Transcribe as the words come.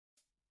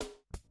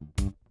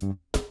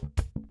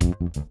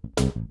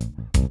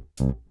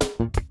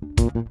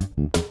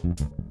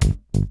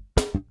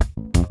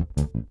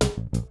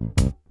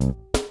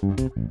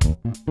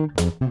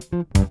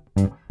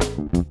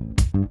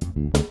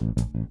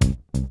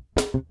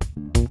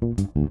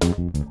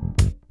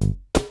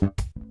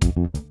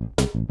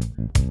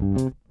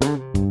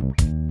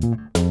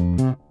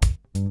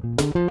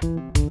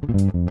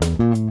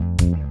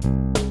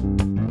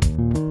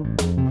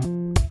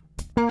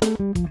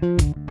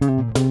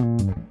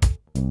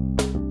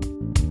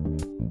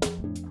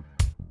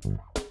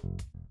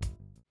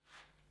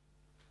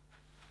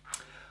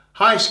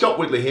Hi, Scott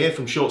Whitley here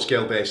from Short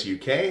Scale Bass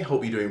UK.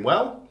 Hope you're doing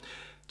well.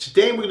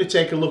 Today we're going to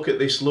take a look at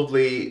this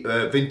lovely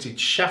vintage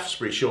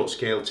Shaftesbury short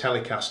scale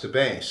Telecaster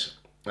bass.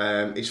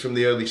 It's from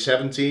the early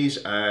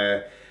 70s,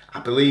 I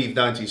believe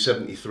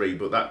 1973,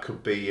 but that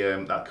could be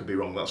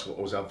wrong. That's what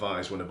I was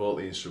advised when I bought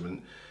the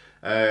instrument.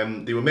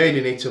 They were made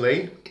in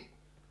Italy,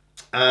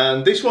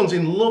 and this one's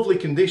in lovely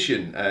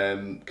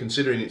condition,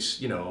 considering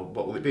it's, you know,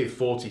 what will it be, a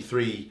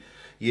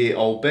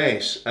 43-year-old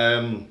bass.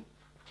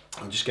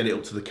 I'll just get it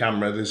up to the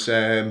camera. There's,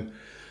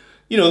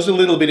 you know, there's a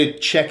little bit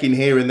of checking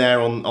here and there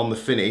on the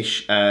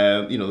finish.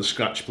 You know, the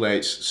scratch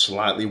plate's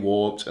slightly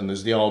warped, and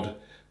there's the odd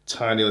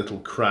tiny little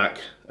crack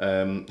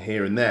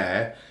here and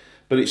there.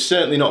 But it's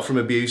certainly not from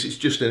abuse. It's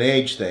just an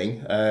age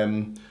thing.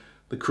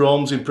 The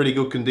chrome's in pretty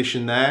good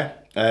condition there.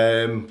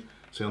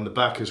 So on the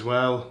back as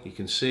well, you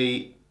can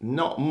see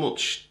not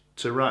much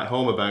to write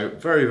home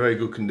about. Very, very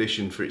good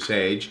condition for its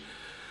age.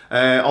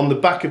 On the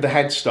back of the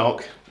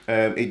headstock,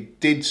 it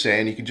did say,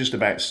 and you can just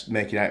about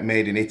make it out,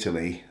 made in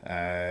Italy.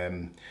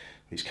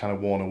 It's kind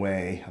of worn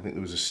away. I think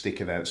there was a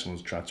sticker there that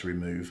someone's tried to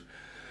remove.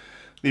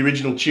 The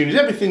original tuners,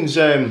 everything's,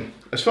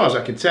 as far as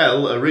I can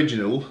tell,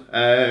 original.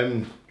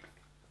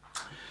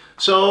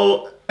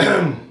 So,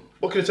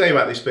 what can I tell you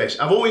about this bass?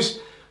 I've always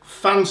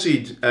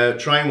fancied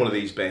trying one of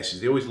these basses.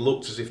 They always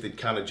looked as if they'd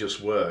kind of just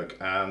work,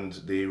 and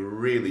they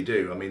really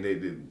do. I mean,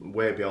 they're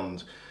way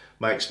beyond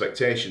my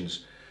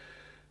expectations.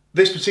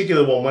 This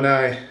particular one, when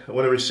I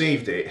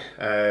received it,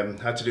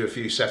 had to do a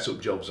few setup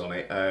jobs on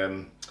it.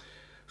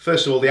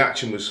 First of all, the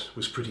action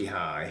was pretty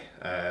high,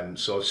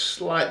 so I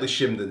slightly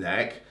shimmed the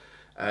neck.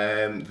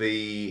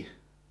 The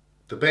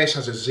bass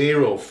has a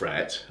 0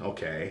 fret,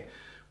 okay,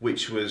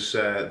 which was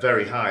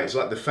very high. It's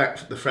like the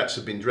frets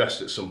have been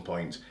dressed at some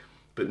point,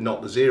 but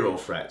not the 0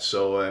 fret.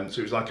 So, so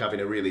it was like having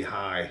a really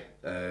high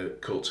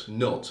cut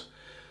nut.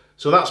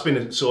 So that's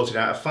been sorted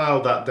out. I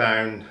filed that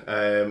down,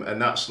 and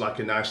that's like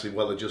a nicely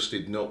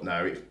well-adjusted nut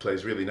now. It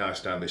plays really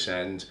nice down this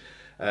end.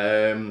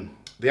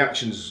 The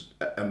action's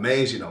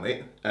amazing on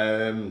it.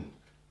 I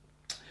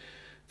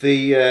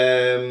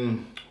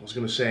was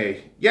going to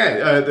say,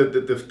 yeah,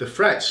 the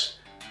frets,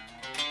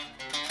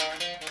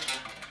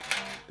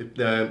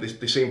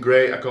 they seem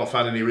great. I can't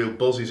find any real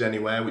buzzes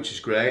anywhere, which is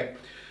great.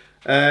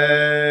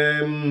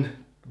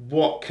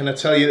 What can I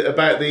tell you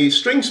about the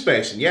string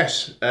spacing?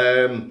 Yes.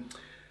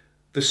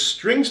 The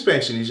string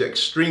spacing is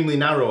extremely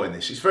narrow in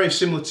this. It's very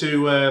similar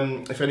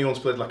to if anyone's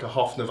played like a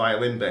Hofner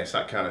violin bass,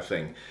 that kind of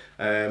thing.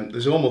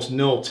 There's almost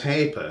no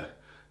taper,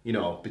 you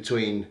know,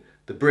 between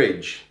the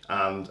bridge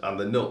and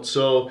the nut.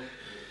 So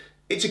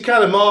it's a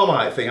kind of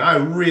Marmite thing. I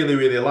really,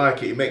 really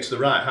like it. It makes the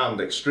right hand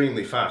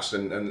extremely fast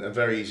and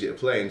very easy to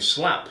play. And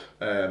slap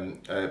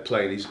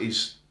playing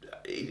is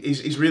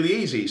really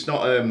easy. It's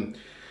not.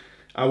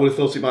 I would have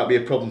thought it might be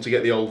a problem to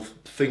get the old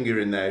finger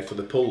in there for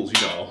the pulls,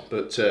 you know,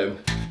 but.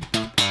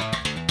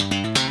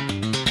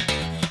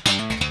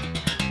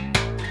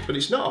 But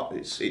it's not.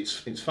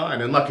 It's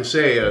fine, and like I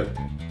say,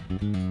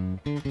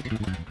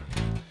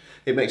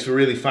 it makes for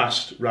really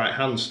fast right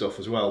hand stuff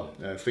as well,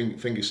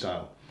 finger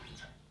style.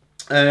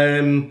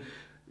 You've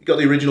got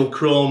the original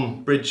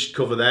chrome bridge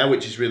cover there,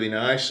 which is really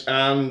nice,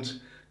 and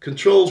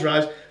controls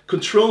wise,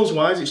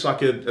 it's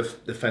like a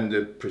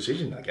Fender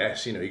Precision, I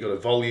guess. You know, you've got a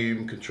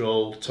volume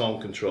control,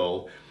 tone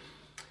control.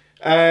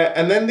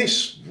 And then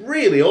this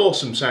really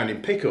awesome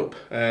sounding pickup.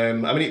 I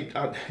mean,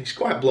 it's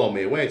quite blown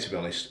me away, to be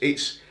honest.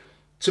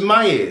 To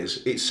my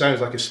ears, it sounds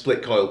like a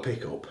split coil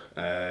pickup,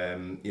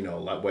 you know,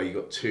 like where you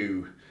got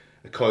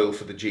a coil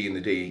for the G and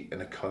the D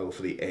and a coil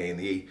for the A and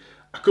the E.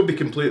 I could be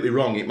completely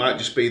wrong. It might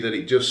just be that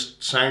it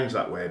just sounds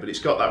that way, but it's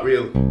got that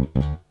real...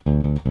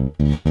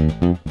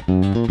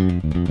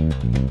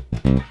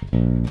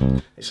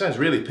 It sounds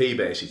really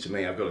P-bassy to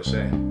me, I've got to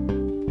say.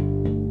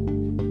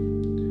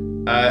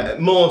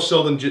 More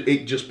so than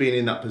it just being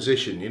in that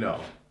position, you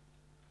know.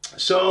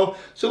 So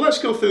let's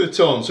go through the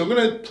tone. So I'm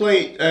going to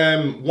play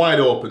wide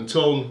open,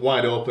 tone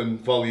wide open,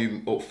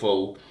 volume up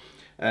full.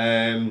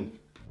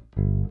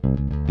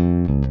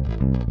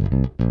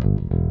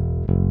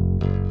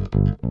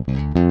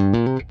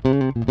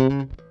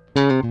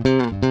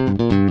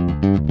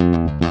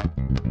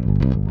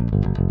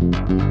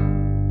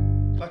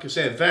 Like I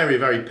said, very,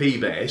 very P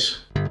bass.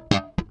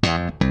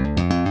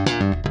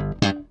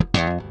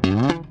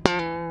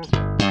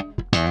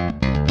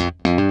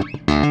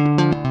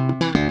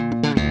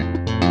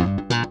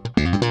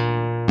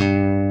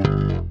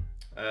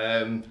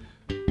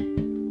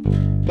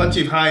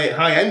 plenty of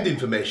high-end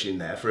information in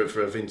there for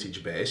a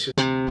vintage bass.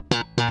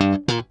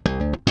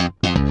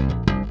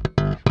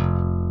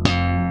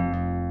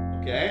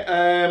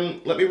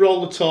 Okay, let me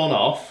roll the tone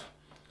off.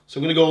 So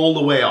I'm going to go all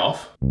the way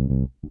off.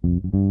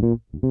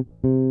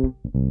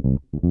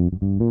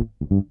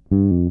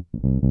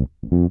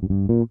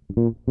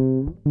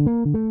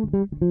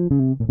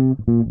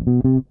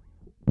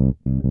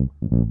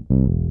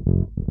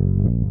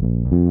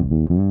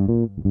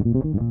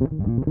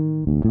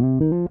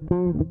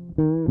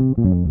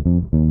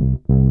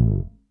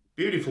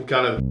 Beautiful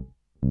kind of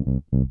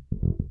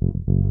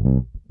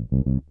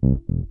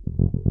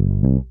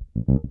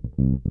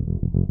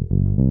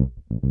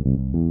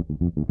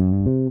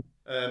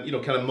you know,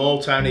 kind of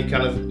more tiny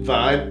kind of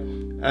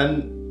vibe,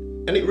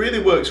 and it really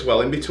works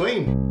well in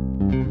between.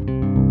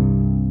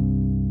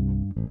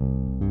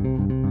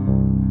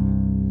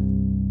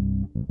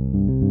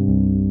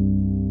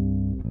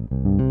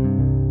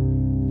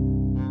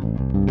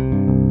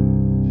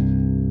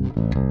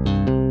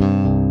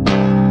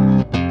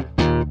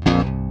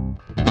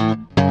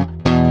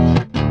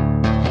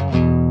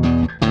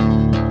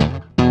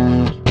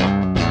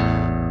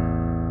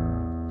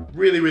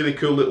 Really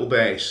cool little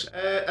bass,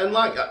 and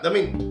like, I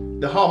mean,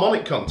 the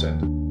harmonic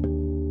content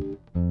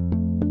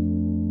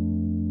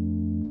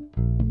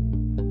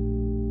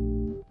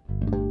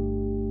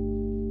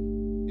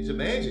is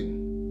amazing,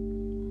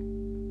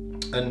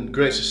 and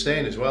great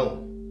sustain as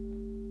well.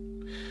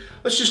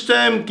 Let's just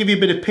give you a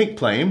bit of pick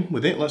playing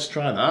with it. Let's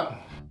try that.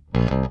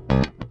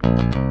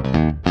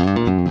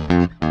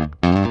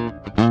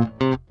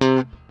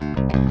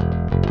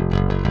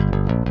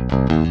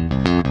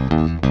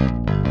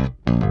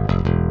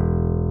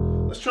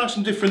 Try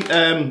some different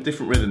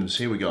rhythms.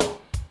 Here we go.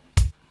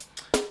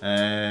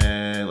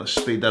 Let's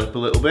speed that up a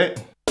little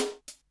bit.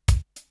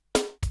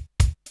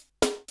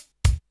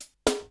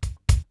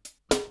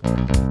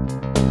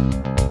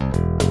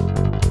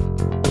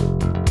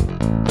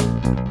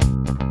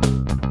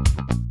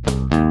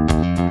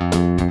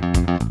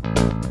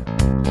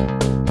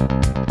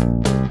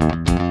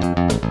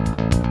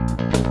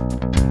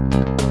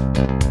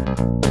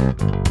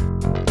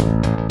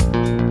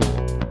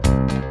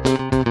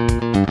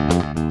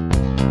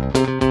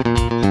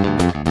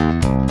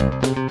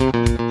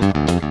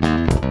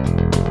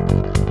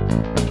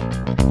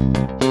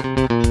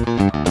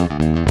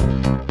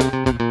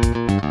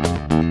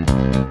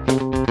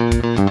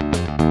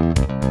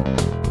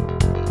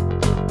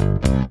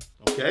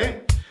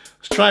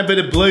 Try a bit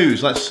of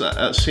blues. Let's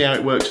see how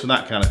it works for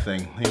that kind of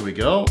thing. Here we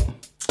go.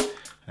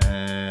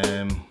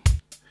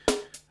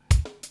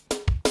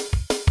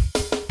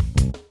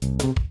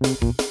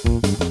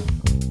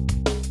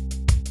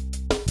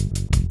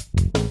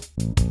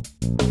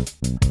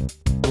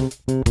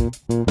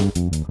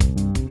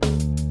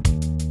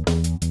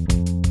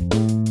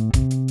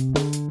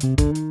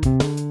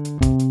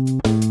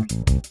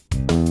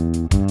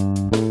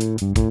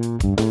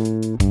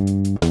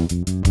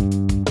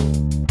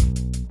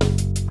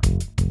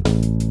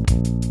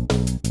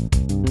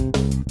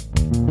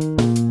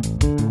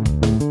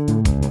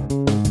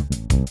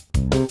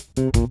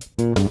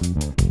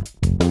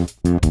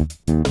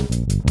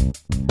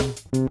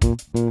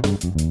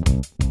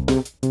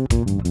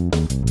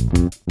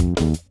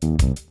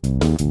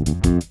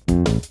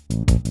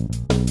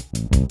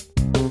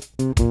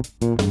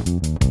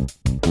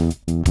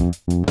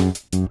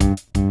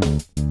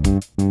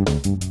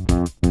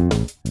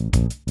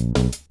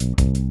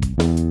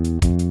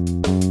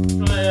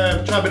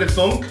 Try a bit of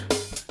funk.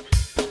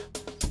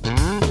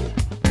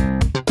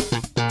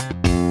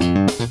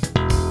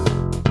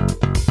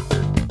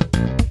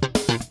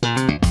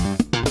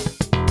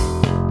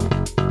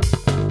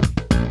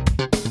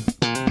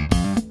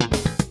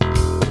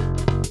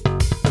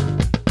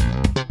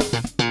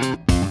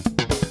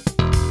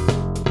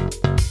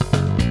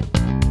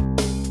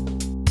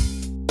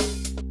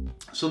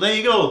 So there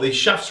you go, the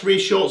Shaftesbury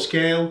short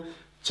scale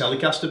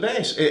Telecaster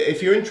bass.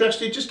 If you're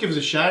interested, just give us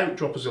a shout,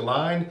 drop us a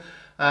line,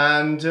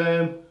 and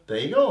there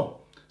you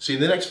go. See you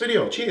in the next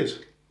video. Cheers.